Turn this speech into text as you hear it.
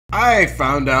I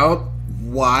found out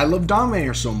why I love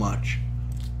Dominator so much.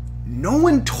 No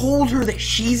one told her that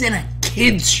she's in a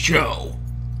kids show.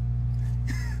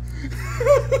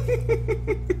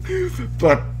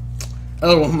 But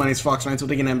hello, my name's Fox. I'm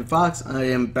taking Emmett Fox. I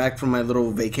am back from my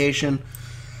little vacation.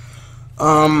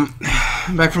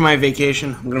 Back from my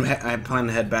vacation. I plan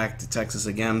to head back to Texas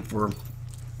again for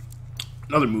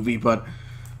another movie, but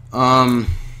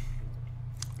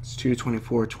it's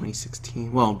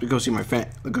 2/24/2016. Well, to go see my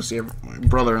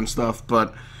brother and stuff,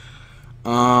 but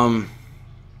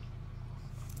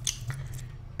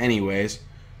anyways,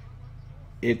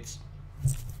 it's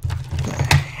what the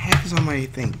heck is on my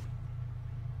thing?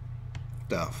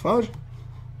 The fudge?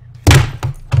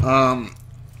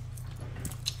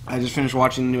 I just finished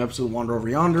watching the new episode of Wander Over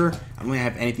Yonder. I don't really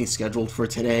have anything scheduled for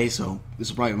today, so this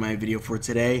is probably my video for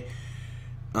today.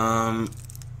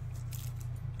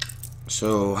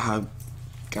 So I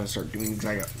gotta start doing things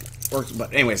I got work.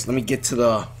 But anyways, let me get to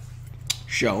the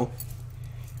show.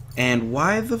 And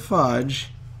why the fudge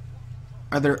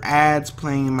are there ads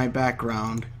playing in my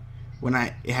background when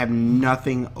I have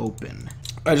nothing open?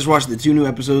 I just watched the 2 new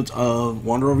episodes of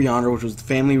Wander Over Yonder, which was the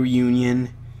family reunion,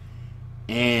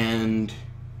 and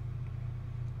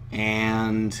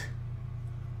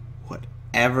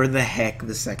whatever the heck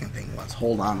the second thing was.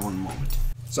 Hold on one moment.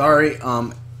 Sorry,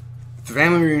 the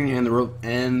family reunion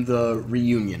and the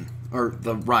reunion, or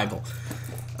the rival.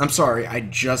 I'm sorry, I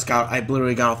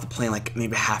literally got off the plane like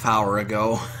maybe a half hour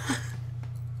ago.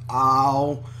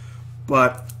 Ow.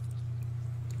 But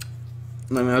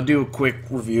I'll do a quick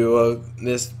review of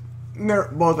this.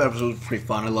 Both episodes were pretty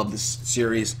fun. I love this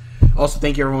series. Also,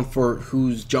 thank you everyone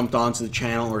who's jumped onto the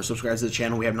channel or subscribed to the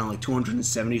channel. We have now like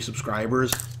 270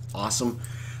 subscribers. Awesome.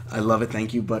 I love it.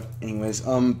 Thank you. But anyways,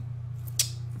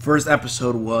 first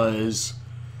episode was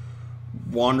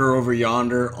Wander Over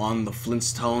Yonder on the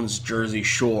Flintstones Jersey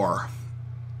Shore.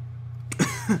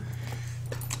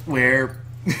 Where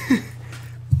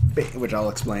which I'll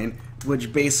explain,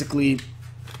 which basically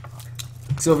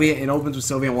it opens with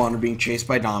Sylvia and Wander being chased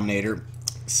by Dominator.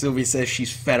 Sylvia says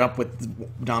she's fed up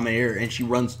with Dominator, and she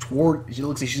runs toward. She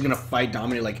looks like she's gonna fight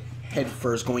Dominator like head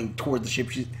first, going toward the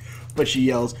ship. But she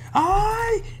yells,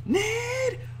 "I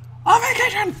need a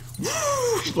vacation!"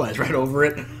 She flies right over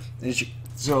it, and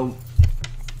so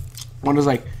Wanda's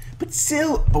like, "But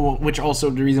which also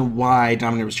the reason why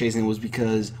Dominator was chasing was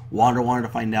because Wanda wanted to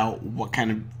find out what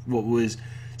was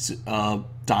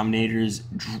Dominator's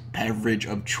beverage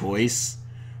of choice,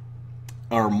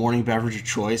 or morning beverage of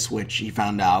choice, which he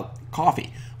found out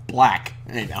coffee, black,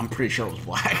 and I'm pretty sure it was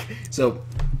black. So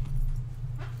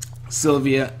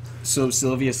Sylvia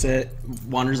said,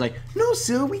 Wander's like, "No,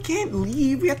 Syl, we can't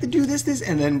leave. We have to do this."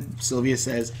 And then Sylvia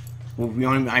says, "Well, we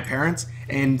want my parents."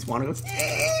 And Wander goes,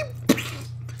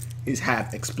 his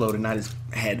hat exploded, not his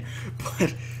head.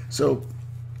 But so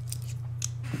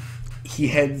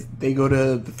they go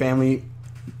to the family.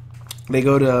 They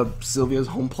go to Sylvia's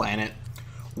home planet,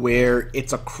 where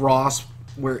it's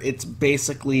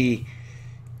basically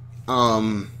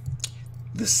the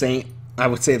same. I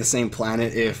would say the same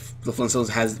planet if the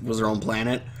Flintstones was their own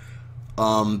planet.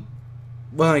 Well,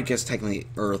 I guess technically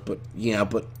Earth, but yeah,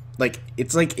 but like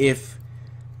it's like if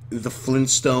the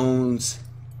Flintstones,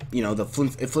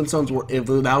 if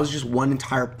that was just one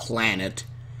entire planet,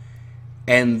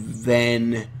 and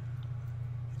then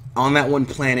on that one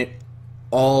planet,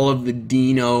 all of the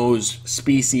Dino's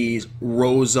species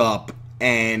rose up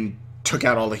and took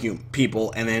out all the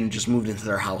people, and then just moved into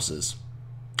their houses.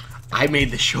 I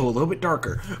made the show a little bit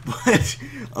darker,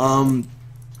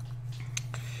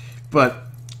 but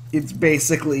it's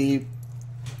basically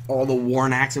all the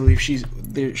Warnacks. I believe she's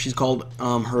called.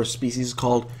 Her species is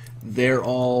called. They're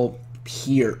all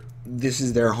here. This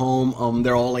is their home.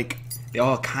 They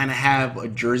all kind of have a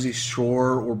Jersey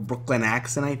Shore or Brooklyn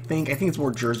accent. I think it's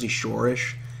more Jersey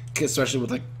Shore-ish, especially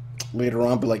with like later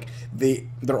on. But like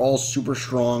they're all super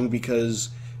strong because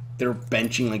they're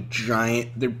benching like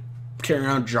they're carrying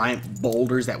around giant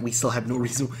boulders that we still have no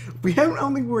reason. I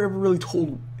don't think we're ever really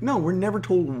told. No, we're never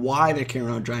told why they're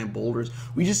carrying around giant boulders.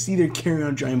 We just see they're carrying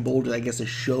around giant boulders, I guess, to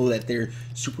show that they're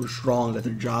super strong, that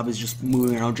their job is just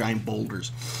moving around giant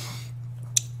boulders.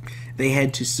 They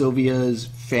head to Sylvia's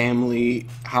family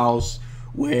house,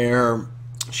 where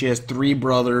she has 3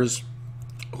 brothers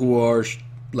who are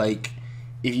like,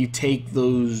 if you take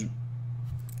those,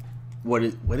 what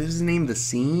is his name? The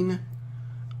Scene?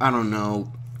 I don't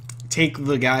know. Take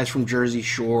the guys from Jersey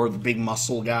Shore, the big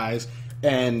muscle guys,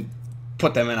 and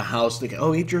put them in a house. They go,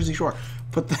 "Oh, eat Jersey Shore."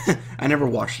 I never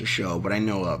watched the show, but I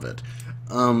know of it.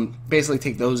 Basically,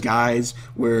 take those guys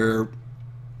where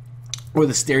or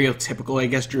the stereotypical, I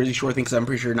guess, Jersey Shore thing, because I'm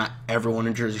pretty sure not everyone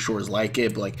in Jersey Shore is like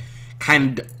it, but like,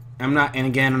 kind of, I'm not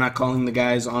calling the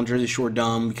guys on Jersey Shore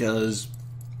dumb, because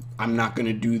I'm not going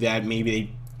to do that. Maybe they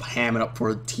ham it up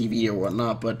for TV or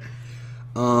whatnot, but,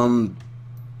 kind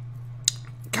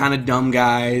of dumb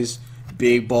guys,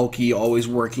 big, bulky, always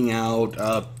working out,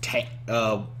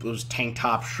 those tank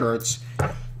top shirts,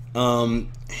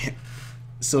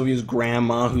 Sylvia's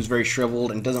grandma, who's very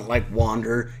shriveled and doesn't like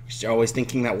Wander. She's always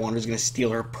thinking that Wander's going to steal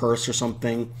her purse or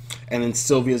something. And then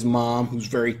Sylvia's mom, who's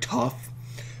very tough,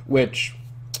 which,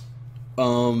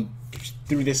 through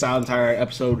this entire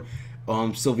episode,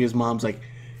 Sylvia's mom's like,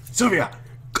 Sylvia,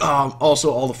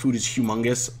 also all the food is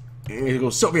humongous. And he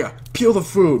goes, Sylvia, peel the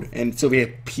food. And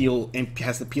Sylvia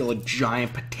has to peel a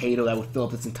giant potato that would fill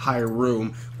up this entire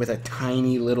room with a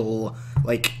tiny little,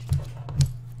 like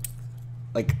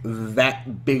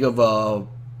that big of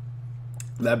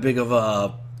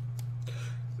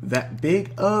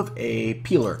a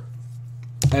peeler,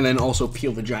 and then also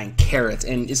peel the giant carrots.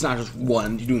 And it's not just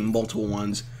one; you're doing multiple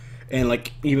ones. And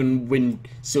like, even when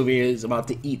Sylvia is about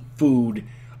to eat food,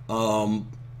 the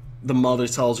mother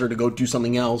tells her to go do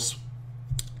something else,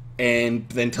 and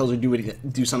then tells her to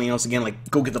do something else again, like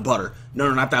go get the butter.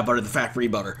 No, not that butter, the fat-free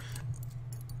butter.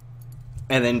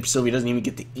 And then Sylvia doesn't even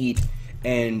get to eat,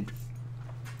 and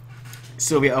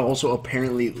Sylvia also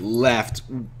apparently left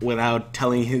without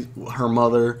telling her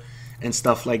mother and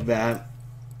stuff like that.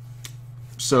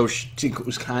 So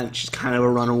she's kind of a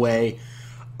runaway.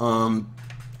 I'm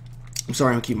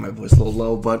sorry, I'm keeping my voice a little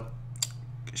low, but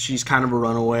she's kind of a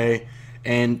runaway,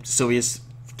 and Sylvia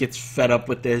gets fed up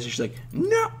with this. She's like,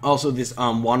 no. Also, this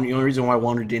Wander, the only reason why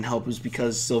Wander didn't help was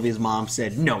because Sylvia's mom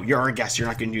said, no, you're our guest, you're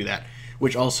not going to do that.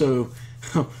 Which also,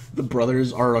 the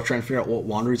brothers are trying to figure out what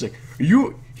Wander is like.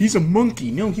 He's a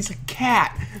monkey. No, he's a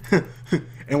cat.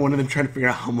 And one of them trying to figure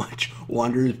out how much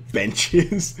Wander's bench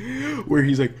is. Where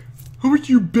he's like, how much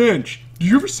do you bench? Do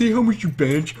you ever say how much you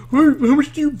bench? How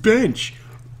much do you bench?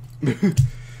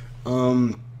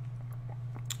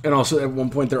 And also at one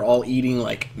point they're all eating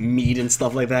like meat and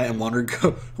stuff like that, and Wander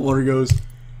goes,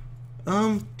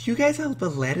 do you guys have the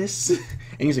lettuce? And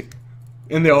he's like,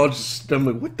 and they all just, I'm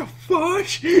like, what the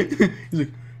fudge? He's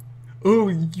like, oh,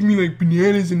 you mean like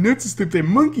bananas and nuts and stuff that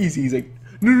monkeys? He's like,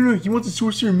 no, he wants a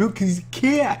sorcerer milk because he's a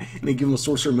cat. And they give him a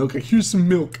sorcerer milk, like, here's some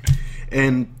milk.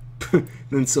 And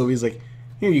then Sylvia's like,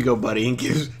 here you go, buddy, and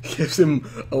gives him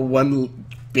a one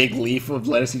big leaf of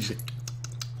lettuce. He's like,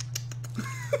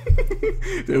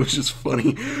 it was just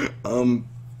funny. And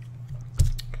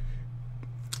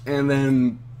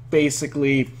then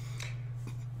basically,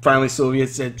 finally Sylvia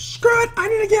said, screw it, I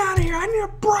need to get out of here, I need a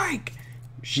break.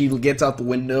 She gets out the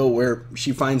window where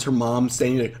she finds her mom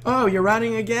saying, like, oh, you're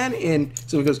running again? And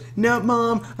Sylvia goes, no,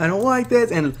 Mom, I don't like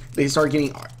this. And they start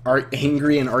getting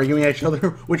angry and arguing at each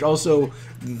other, which also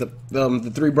the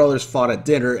three brothers fought at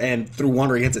dinner and threw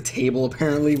Wander against a table,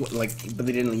 apparently, like, but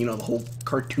they didn't, the whole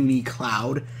cartoony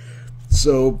cloud.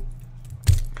 So,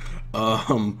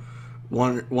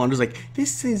 Wander's like,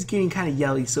 this is getting kind of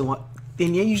yelly, so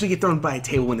then you usually get thrown by a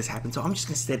table when this happens, so I'm just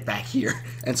gonna sit back here.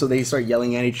 And so they start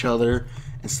yelling at each other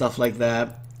and stuff like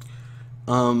that.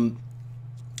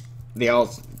 They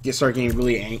all start getting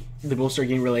really they both start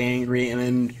getting really angry, and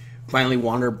then finally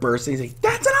Wander bursts and he's like,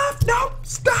 that's enough, no,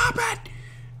 stop it.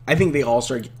 I think they all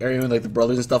start, like the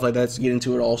brothers and stuff like that, to get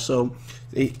into it also.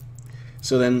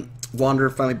 So then Wander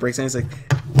finally breaks in, he's like,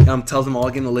 tells them all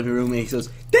to get in the living room, and he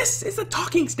says, this is a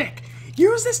talking stick.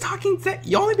 Use this talking stick.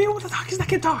 You only be able to talk that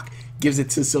can talk. Gives it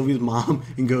to Sylvia's mom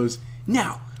and goes,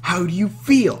 now, how do you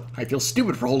feel? I feel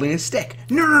stupid for holding a stick.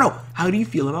 No. How do you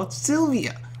feel about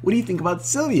Sylvia? What do you think about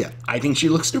Sylvia? I think she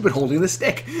looks stupid holding the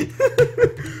stick.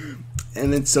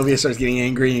 And then Sylvia starts getting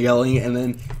angry and yelling, and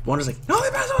then Wander's like, no, they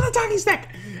pass on the talking stick.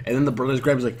 And then the brothers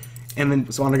grab his like, and then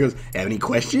Wander goes, have any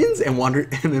questions? And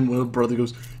then one of the brothers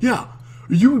goes, yeah, are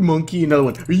you a monkey? Another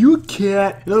one, are you a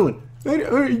cat? Another one,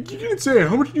 you didn't say it.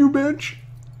 How much do you bench?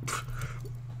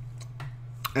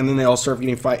 And then they all start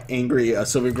getting angry.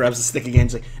 Sylvia grabs the stick again.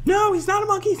 She's like, no, he's not a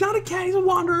monkey. He's not a cat. He's a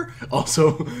wanderer.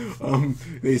 Also,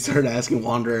 they started asking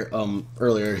Wander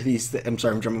earlier. I'm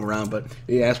sorry, I'm jumping around, but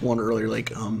they asked Wander earlier,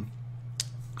 like,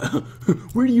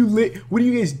 where do you live? What do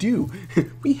you guys do?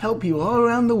 We help people all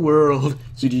around the world.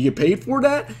 So do you get paid for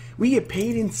that? We get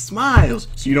paid in smiles.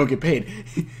 So you don't get paid.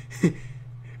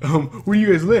 Where do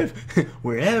you guys live?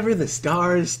 Wherever the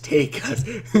stars take us.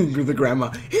 The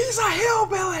grandma, he's a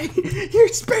hillbilly! You're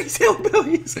space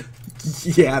hillbillies!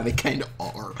 Yeah, they kind of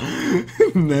are.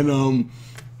 And then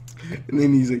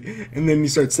he's like, and then he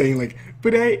starts saying like,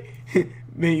 but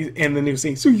And then he was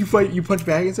saying, so you punch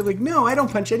bad guys? I'm like, no, I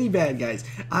don't punch any bad guys.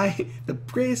 The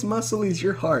greatest muscle is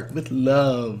your heart with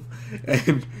love.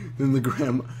 And then the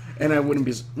grandma, and I wouldn't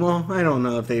be, well, I don't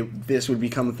know if this would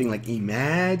become a thing like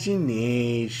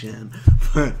imagination,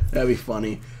 but that'd be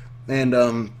funny. And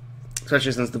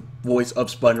especially since the voice of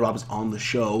SpongeBob is on the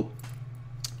show.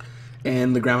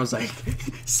 And the grandma's like,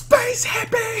 space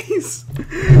hippies!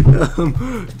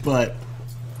 But,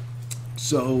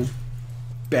 so,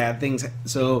 bad things.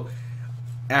 So,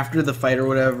 after the fight or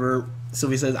whatever,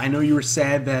 Sylvia says, I know you were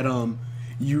sad that, I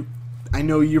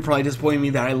know you're probably disappointed in me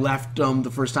that I left,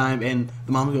 the first time. And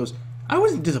the mom goes, I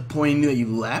wasn't disappointed in you that you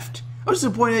left. I was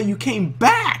disappointed that you came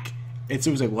back. And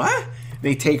Sylvia's like, what?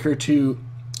 They take her to,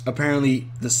 apparently,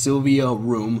 the Sylvia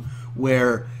room,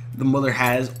 where the mother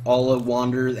has all of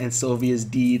Wander's and Sylvia's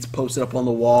deeds posted up on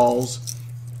the walls,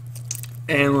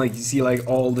 and like you see like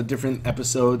all the different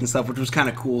episodes and stuff, which was kind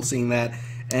of cool seeing that.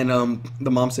 And the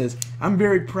mom says, I'm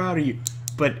very proud of you,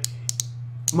 but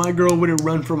my girl wouldn't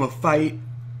run from a fight.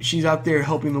 She's out there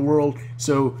helping the world,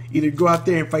 so either go out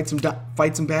there and fight some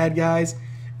bad guys,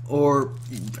 or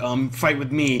fight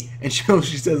with me. And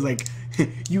she says like,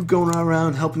 you going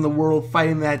around helping the world,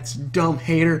 fighting that dumb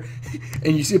Hater,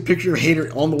 and you see a picture of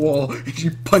Hater on the wall, and she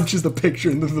punches the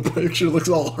picture, and then the picture looks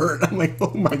all hurt. I'm like,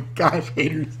 oh my gosh,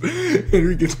 Hater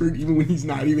gets hurt even when he's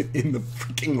not even in the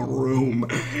freaking room.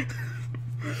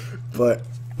 But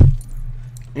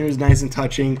it was nice and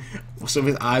touching. Some of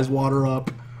his eyes water up.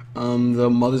 The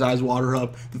mother's eyes water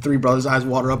up. The three brothers' eyes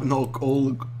water up, and the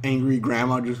old angry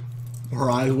grandma just, her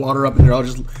eyes water up, and they're all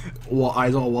just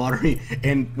eyes all watery.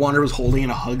 And Wander was holding in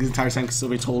a hug the entire time because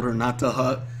Sylvia told him not to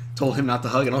hug,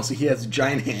 and also he has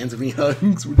giant hands when he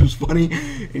hugs, which was funny.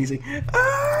 And he's like,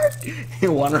 ah!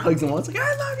 And Wander hugs him. It's like,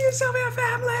 I love you, Sylvia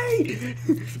family.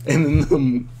 And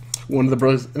then one of the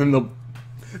brothers,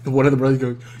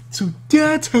 goes, so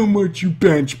that's how much you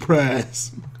bench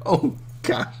press. Oh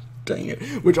gosh, dang it!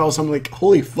 Which also I'm like,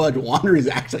 holy fudge, Wander is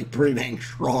actually pretty dang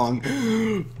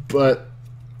strong, but.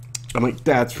 I'm like,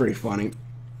 that's pretty funny.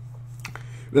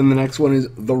 Then the next one is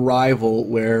The Rival,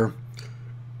 where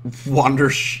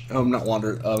Hater's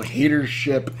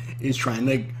ship is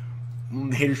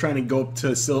Hater's trying to go up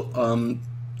to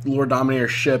Lord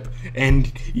Dominator's ship,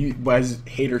 and as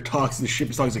Hater talks, the ship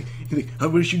is talking. He's like, I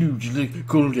wish you do. Just like,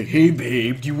 go like, hey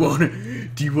babe, do you wanna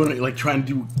like trying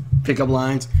to pick up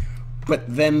lines? But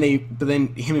then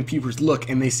him and Peepers look,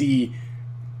 and they see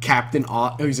Captain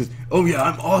he says, oh yeah,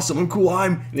 I'm awesome, I'm cool,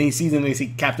 and then he sees them, and they see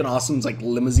Captain Awesome's like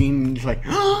limousine, and he's like,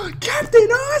 oh, Captain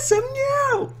Awesome,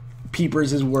 no!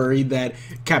 Peepers is worried that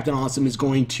Captain Awesome is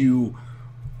going to,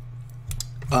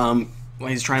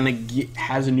 he's trying to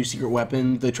has a new secret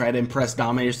weapon to try to impress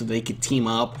Dominator so they could team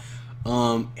up.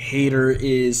 Hater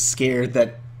is scared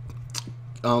that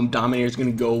Dominator is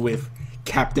going to go with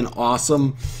Captain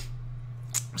Awesome.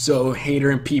 So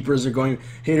Hater and Peepers are going.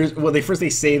 Well, they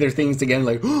say their things together,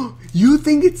 like, oh, you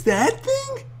think it's that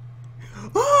thing?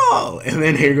 Oh, and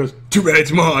then Hater goes, too bad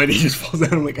it's mine. He just falls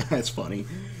down. I'm like, that's funny.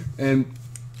 And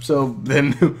so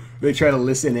then they try to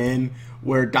listen in,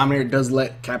 where Dominator does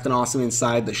let Captain Awesome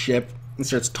inside the ship and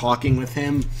starts talking with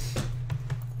him.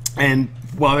 And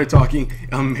while they're talking,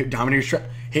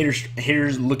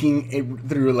 Hater's looking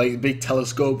through like big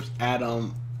telescopes at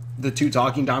the two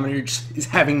talking. Dominator is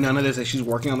having none of this as she's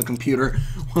working on the computer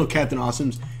while Captain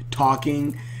Awesome's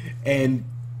talking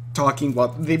while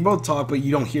they both talk, but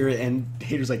you don't hear it. And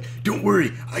Hater's like, don't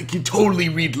worry, I can totally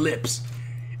read lips.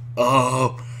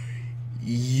 The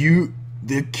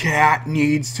cat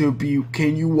needs to be,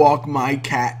 can you walk my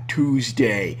cat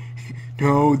Tuesday?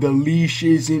 No, the leash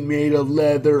isn't made of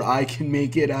leather. I can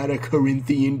make it out of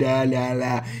Corinthian, da la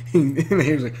la. And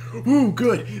Hater's like, oh,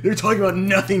 good. They're talking about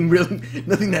nothing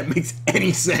that makes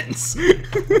any sense.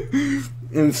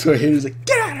 And so Hater's like,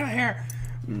 get out of here.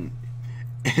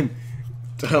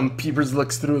 And Peepers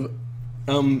looks through.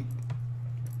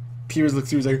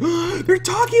 He's like, oh, they're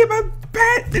talking about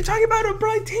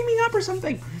probably teaming up or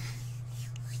something.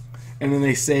 And then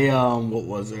they say, what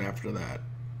was it after that?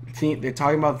 They're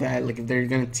talking about that, like if they're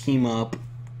gonna team up.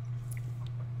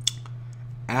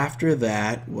 After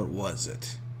that, what was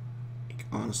it? I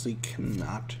honestly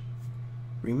cannot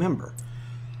remember.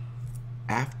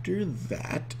 After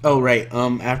that, oh right,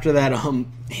 after that,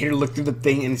 Hater looked through the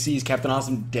thing and sees Captain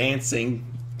Awesome dancing.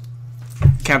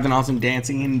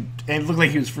 And it looked like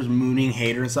he was first mooning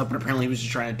Hater and stuff, but apparently he was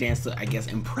just trying to dance to, I guess,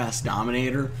 impress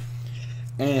Dominator.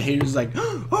 And Hater's like,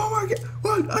 oh my god,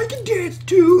 what? I can dance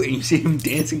too! And you see him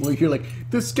dancing while you hear like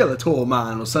the Skeletor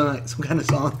Man or some kind of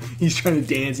song. He's trying to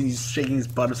dance and he's shaking his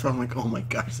butt or something. I'm like, oh my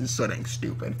gosh, this is so dang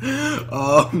stupid.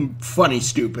 Funny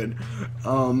stupid.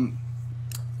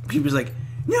 Peeper's like,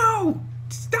 no,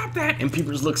 stop that. And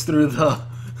Peeper looks through the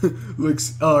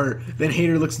then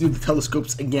Hater looks through the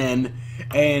telescopes again,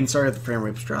 and sorry if the frame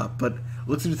rate's dropped, but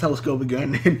looks through the telescope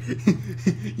again, and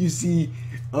you see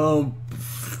what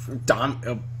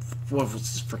was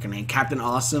his freaking name, Captain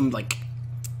Awesome, like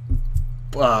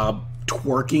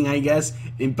twerking, I guess,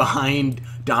 in behind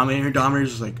Dominator.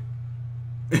 Dominator's just like,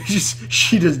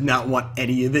 she does not want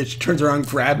any of this. She turns around,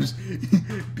 grabs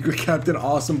Captain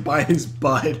Awesome by his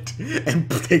butt,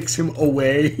 and takes him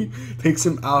away, takes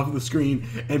him out of the screen.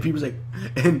 And Peeper's like,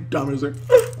 and Dominator's like,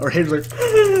 or Hater's like,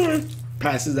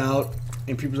 passes out.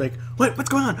 And Peeper's like, what's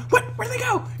going on? Where'd they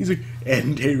go? He's like,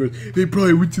 and Hater goes, they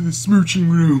probably went to the smooching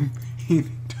room.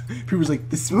 And Peeper's like,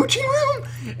 the smooching room?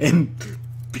 And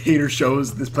Hater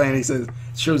shows this plan. He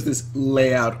shows this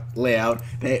layout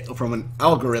from an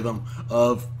algorithm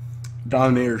of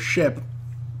Dominator's ship,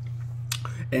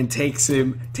 and takes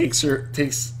Peeper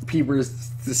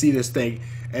to see this thing,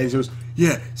 and he goes,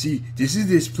 yeah, see, this is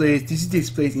this place,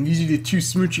 and these are the two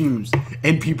smooching rooms.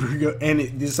 And Peeper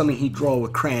this is something he draw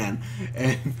with crayon,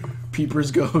 and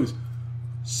Peepers goes,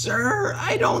 sir,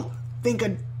 I don't think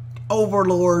an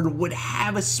overlord would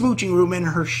have a smooching room in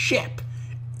her ship,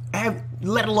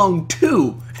 let alone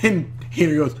two. And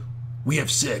Hater goes, we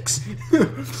have 6.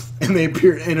 And they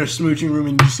appear in a smooching room,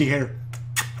 and you see Hater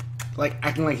like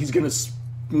acting like he's gonna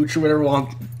smooch or whatever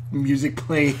while music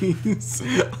plays.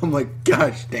 I'm like,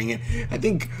 gosh dang it. I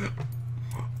think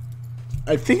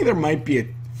there might be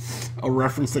a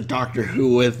reference to Doctor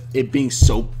Who with it being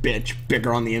so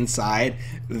bigger on the inside.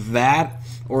 That,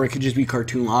 or it could just be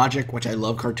cartoon logic, which I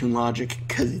love cartoon logic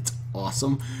because it's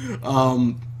awesome.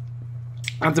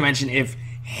 Not to mention, if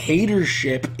Hater's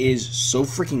ship is so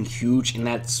freaking huge in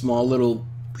that small little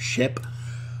ship,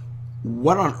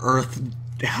 what on earth,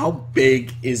 how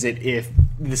big is it if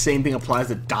the same thing applies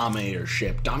to Dominator's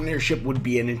ship? Dominator's ship would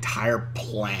be an entire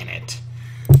planet.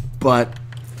 But,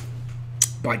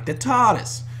 like the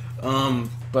TARDIS.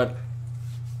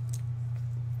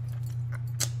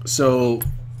 So,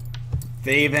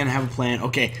 they then have a plan.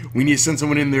 Okay, we need to send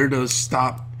someone in there to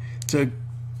stop, to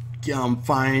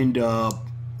find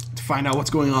out what's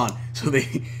going on. So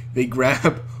they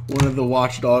grab one of the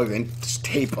watchdogs and just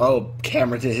tape a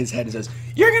camera to his head and says,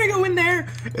 you're gonna go in there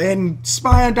and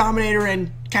spy on Dominator and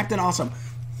Captain Awesome,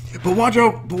 but watch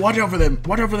out for them.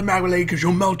 Watch out for the magma lady, because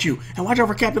she'll melt you, and watch out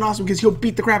for Captain Awesome, because he'll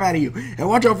beat the crap out of you, and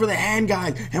watch out for the hand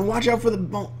guys, and watch out for the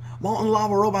molten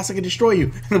lava robots that can destroy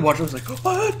you. And the watchdog's like,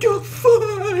 oh, don't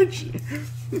fudge.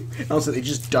 And also they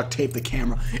just duct tape the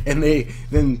camera, and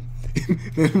then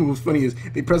what's funny is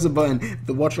they press a button,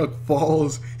 the watchdog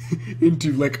falls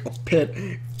into like a pit,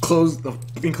 the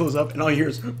thing closes up, and all you hear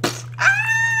is ah!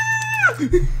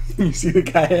 You see the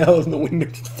guy out in the window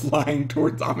just flying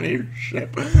towards Dominator's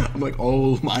ship. I'm like,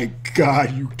 oh my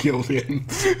god, you killed him.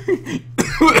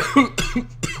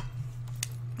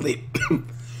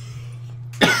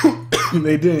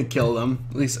 They didn't kill them,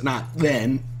 at least not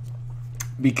then,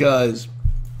 because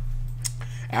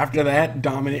after that,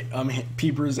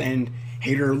 Peepers and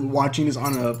Hater watching this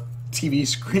on a TV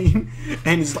screen,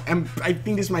 and I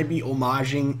think this might be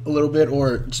homaging a little bit,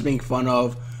 or just making fun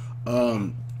of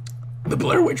the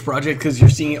Blair Witch Project, because you're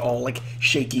seeing it all like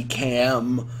shaky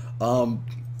cam,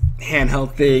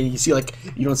 handheld thing. You see, like,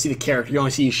 you don't see the character, you only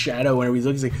see his shadow whenever he's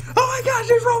looking. He's like, oh my gosh,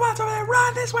 there's robots over there,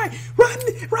 run this way,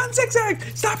 run zigzag,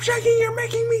 stop shaking, you're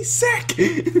making me sick.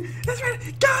 That's right,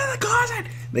 go in the closet.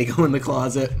 They go in the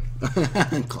closet.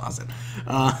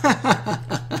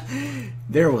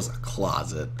 There was a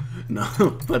closet. No,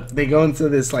 but they go into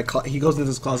this, like, he goes into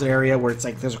this closet area where it's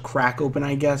like there's a crack open,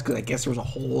 I guess, because I guess there was a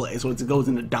hole, so it goes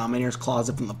into Dominator's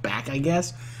closet from the back, I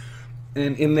guess.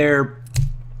 And in there,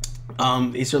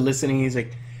 they start listening. He's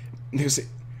like,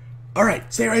 all right,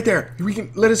 stay right there. We can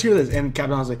let us hear this. And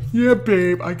Captain was like, yeah,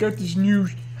 babe, I got this new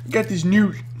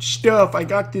stuff. I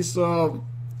got this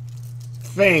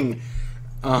thing.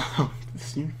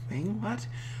 This new thing? What?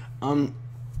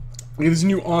 We have this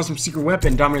new awesome secret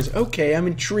weapon. Dominator's, okay, I'm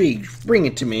intrigued. Bring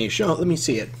it to me. Let me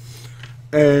see it.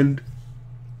 And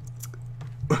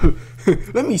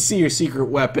let me see your secret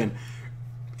weapon.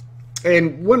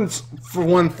 And for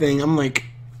one thing, I'm like,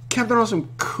 Captain Awesome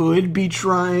could be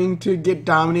trying to get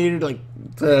Dominator, like,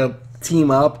 to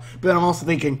team up, but I'm also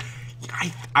thinking,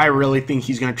 I really think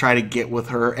he's going to try to get with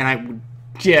her, and I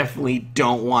definitely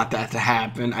don't want that to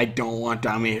happen. I don't want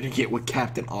Dominator to get with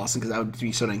Captain Awesome, because that would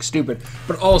be so dang stupid.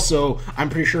 But also, I'm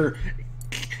pretty sure,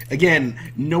 again,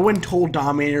 no one told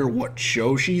Dominator what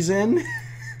show she's in.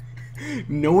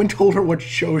 No one told her what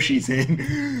show she's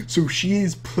in. So she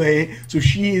is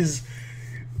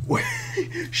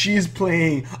She's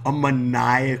playing a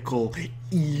maniacal,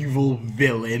 evil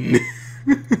villain.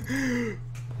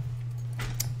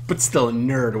 But still a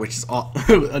nerd, which is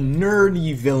a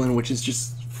nerdy villain, which is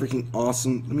just freaking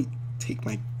awesome. Let me take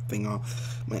my thing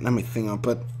off. Not my thing off,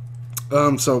 but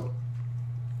so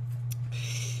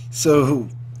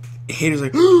Hater's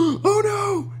like, oh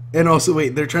no! And also,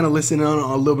 wait, they're trying to listen on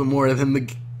a little bit more, and then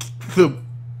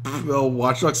the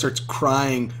watchdog starts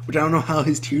crying, which I don't know how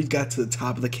his tears got to the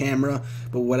top of the camera,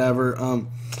 but whatever.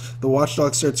 The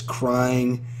watchdog starts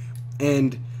crying,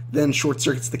 and then short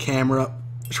circuits the camera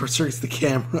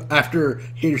after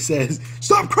Hater says,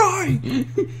 "Stop crying!"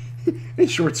 They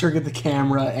short circuit the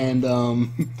camera, and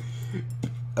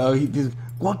he goes,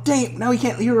 "Well, dang, now he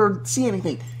can't hear or see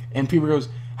anything." And Peeper goes,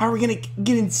 "How are we gonna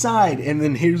get inside?" And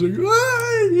then Hater's like,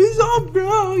 "He's all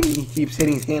wrong." He keeps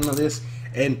hitting his hand on this,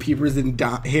 and Peepers and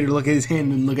Hater look at his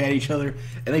hand and look at each other,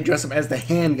 and they dress up as the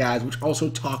hand guys, which also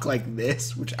talk like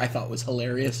this, which I thought was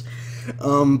hilarious.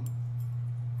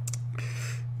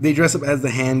 They dress up as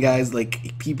the hand guys,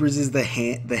 like Peepers is the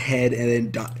head,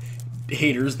 and then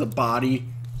Hater's the body,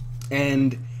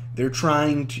 and they're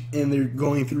trying to, and they're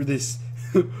going through this,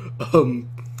 the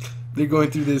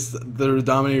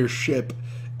Dominator's ship,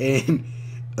 and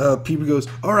Peeper goes,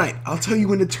 "All right, I'll tell you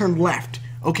when to turn left,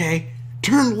 okay?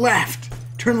 Turn left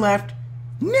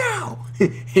now."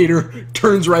 Hater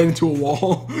turns right into a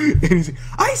wall, and he's like,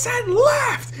 "I said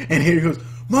left," and Hater goes,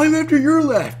 "My left or your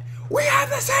left? We have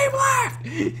the same left!"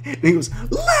 And he goes,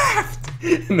 "Left!"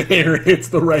 And Hater hits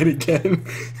the right again.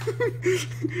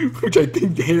 Which I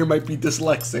think Hater might be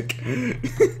dyslexic.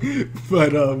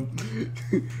 But,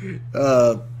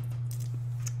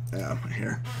 yeah, my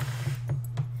hair.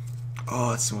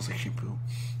 Oh, it smells like shampoo.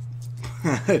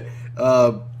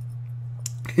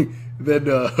 Then,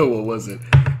 what was it?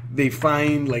 They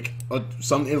find, like,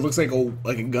 it looks like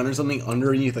a gun or something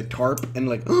underneath a tarp, and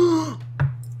like, oh,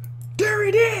 there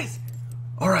it is!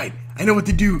 Alright, I know what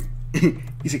to do.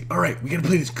 He's like, alright, we gotta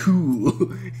play this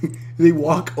cool. They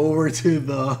walk over to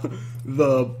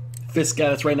the fist guy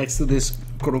that's right next to this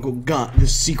quote-unquote gun,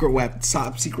 this secret weapon,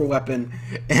 top secret weapon,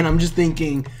 and I'm just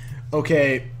thinking,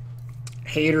 okay,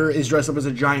 Hater is dressed up as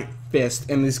a giant fist,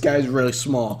 and this guy's really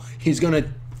small. He's gonna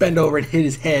bend over and hit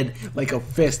his head like a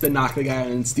fist and knock the guy out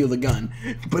and steal the gun.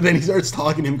 But then he starts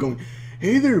talking to him going,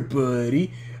 "Hey there,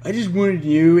 buddy, I just wanted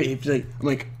you." And I'm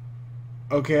like,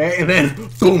 okay, and then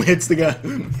boom, hits the guy,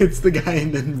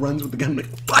 and then runs with the gun. I'm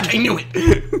like, fuck, I knew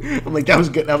it. I'm like, that was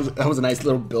good. That was a nice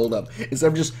little build up. Instead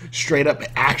of just straight up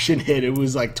action hit, it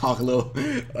was like talk a little.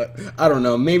 I don't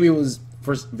know. Maybe it was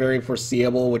very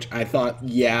foreseeable, which I thought,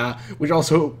 yeah. Which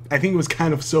also I think it was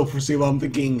kind of so foreseeable. I'm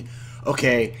thinking,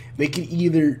 okay, they can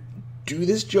either do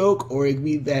this joke or it could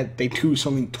be that they do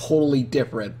something totally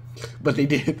different. But they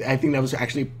did. I think that was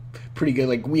actually pretty good.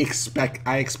 Like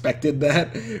I expected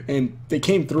that, and they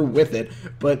came through with it.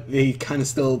 But they kind of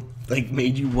still like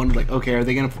made you wonder, like, okay, are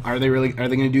they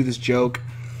gonna do this joke?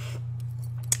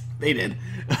 They did.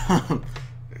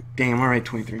 Damn. All right,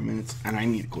 23 minutes, and I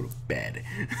need to go to bed.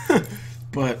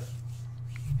 But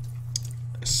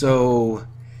so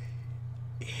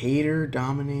Hater,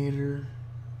 Dominator,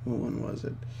 what one was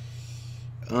it?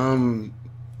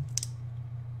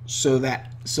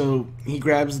 So he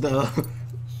grabs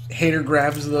Hater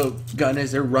grabs the gun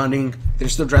as they're running. They're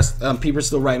still dressed. Peeper's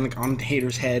still riding like on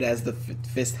Hater's head as the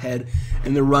fist head,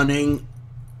 and they're running.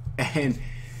 And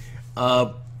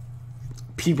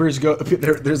Peepers go.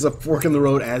 There's a fork in the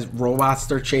road as robots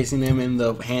start chasing them and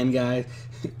the hand guy.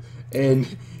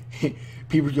 And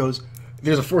Peeper goes,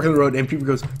 "There's a fork in the road," and Peeper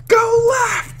goes, "Go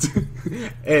left!"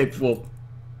 And well,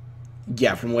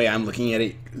 yeah, from the way I'm looking at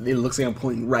it, it looks like I'm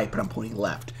pointing right, but I'm pointing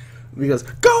left. He goes,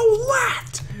 "Go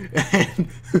left!" And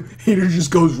Hater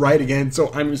just goes right again, so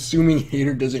I'm assuming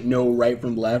Hater doesn't know right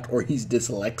from left, or he's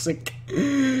dyslexic,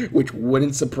 which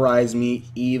wouldn't surprise me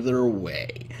either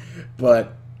way.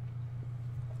 But,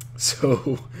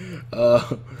 so,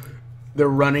 they're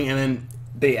running, and then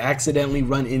they accidentally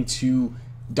run into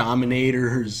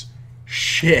Dominator's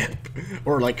ship,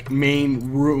 or like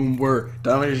main room, where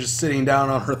Dominator's just sitting down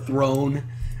on her throne,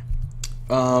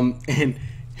 and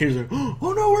Hater's like,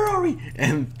 "Oh no, where are we?"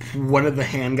 And one of the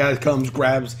hand guys comes,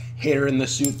 grabs Hater in the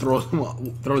suit, throws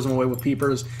him away with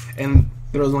Peepers, and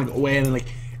throws him like away, and then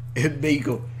like they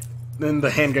go. Then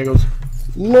the hand guy goes,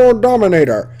 "Lord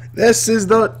Dominator, this is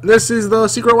the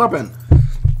secret weapon."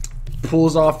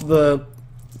 Pulls off the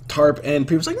tarp, and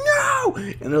Peepers like, "No!"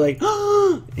 And they're like,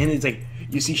 "Oh!" And it's like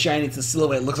you see shining into the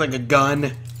silhouette. It looks like a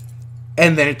gun.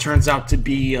 And then it turns out to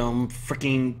be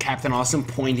freaking Captain Awesome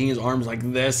pointing his arms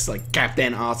like this, like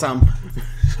Captain Awesome.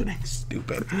 So dang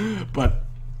stupid. But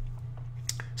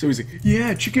So he's like,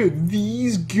 yeah, check out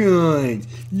these guns.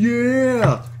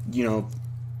 Yeah. You know,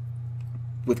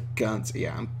 with guns.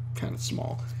 Yeah, I'm kind of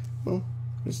small. Well,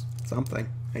 there's something,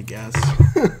 I guess.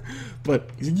 But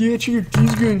he's like, yeah, check out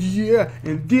these guns. Yeah.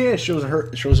 And yeah,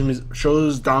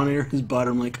 shows Dominator his butt.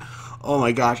 I'm like, oh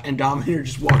my gosh. And Dominator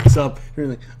just walks up and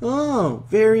like, oh,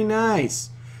 very nice.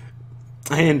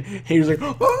 And he was like,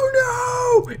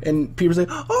 oh no. And Peter's like,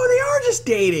 oh, they are just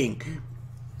dating.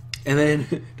 And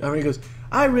then Dominator goes,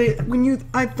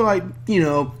 I thought, you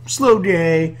know, slow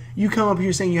day, you come up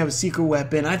here saying you have a secret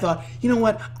weapon. I thought, you know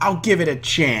what, I'll give it a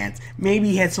chance. Maybe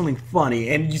he had something funny.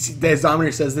 And you see, as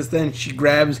Dominator says this, then she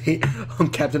grabs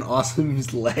Captain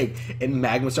Awesome's leg, and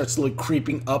magma starts slowly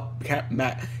creeping up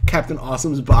Captain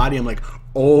Awesome's body. I'm like,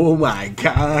 oh my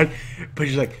god. But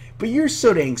she's like, but you're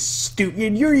so dang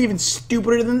stupid. You're even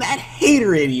stupider than that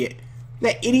hater idiot.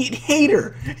 That idiot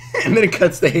hater. And then it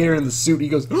cuts the hater in the suit. He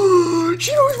goes, oh,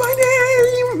 she knows my name.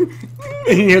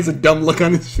 And he has a dumb look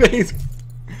on his face.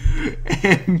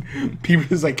 And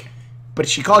Peter's like, but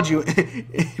she called you,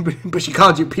 but she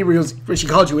called you, Peter goes, but she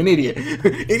called you an idiot.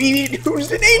 An idiot who's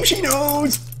the name she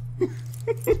knows.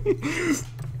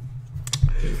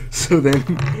 So then,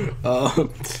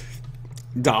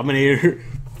 Dominator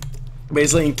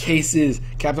basically encases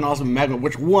Captain Awesome in magma,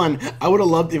 which one, I would have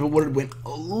loved if it would have went a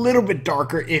little bit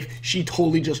darker if she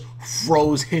totally just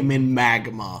froze him in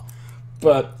magma.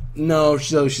 But no,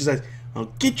 so she's like,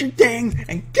 oh, get your things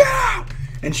and go!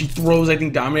 And she throws, I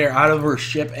think, Dominator out of her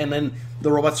ship, and then the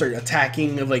robots start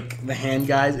attacking, like, the hand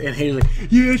guys, and Hater's like,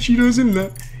 yeah, she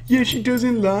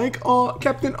doesn't like, oh,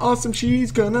 Captain Awesome,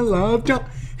 she's gonna love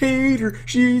Hater,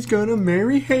 she's gonna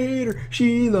marry Hater,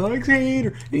 she likes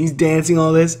Hater. And he's dancing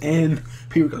all this, and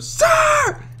Peter goes,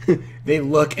 sir! They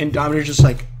look, and Dominator's just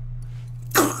like,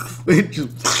 it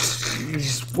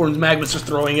just forms magma, just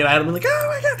throwing it at him, and like, oh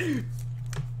my god!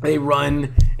 They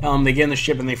run, they get in the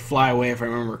ship, and they fly away, if I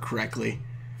remember correctly.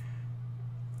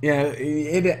 Yeah,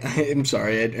 I'm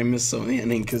sorry, I missed some of the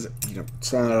ending, because, you know,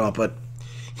 it's not at all, but,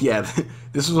 yeah,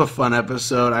 this was a fun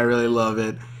episode, I really love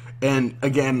it. And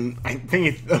again, I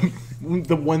think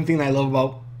the one thing I love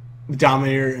about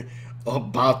Dominator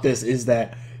about this is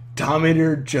that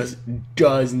Dominator just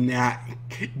does not.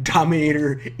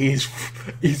 Dominator is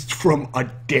from a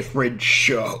different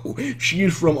show. She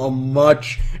is from a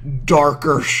much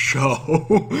darker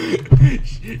show.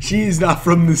 She is not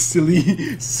from the silly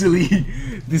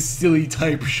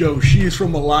type show. She is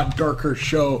from a lot darker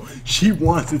show. She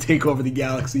wants to take over the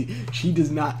galaxy. She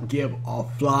does not give a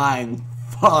flying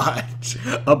fudge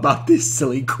about this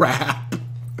silly crap,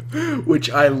 which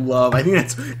I love. I think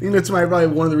that's probably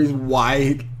one of the reasons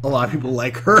why a lot of people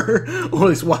like her, or at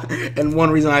least why, and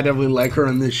one reason I definitely like her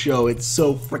on this show. It's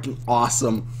so freaking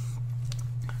awesome.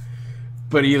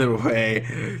 But either way,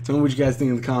 tell me what you guys think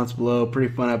in the comments below.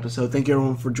 Pretty fun episode. Thank you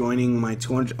everyone for joining my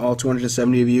all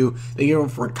 270 of you. Thank you everyone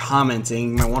for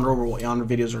commenting. My Wonder Over Yonder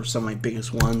videos are some of my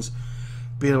biggest ones.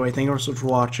 But either way, thank you so much for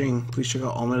watching. Please check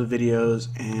out all my other videos,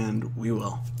 and we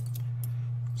will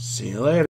see you later.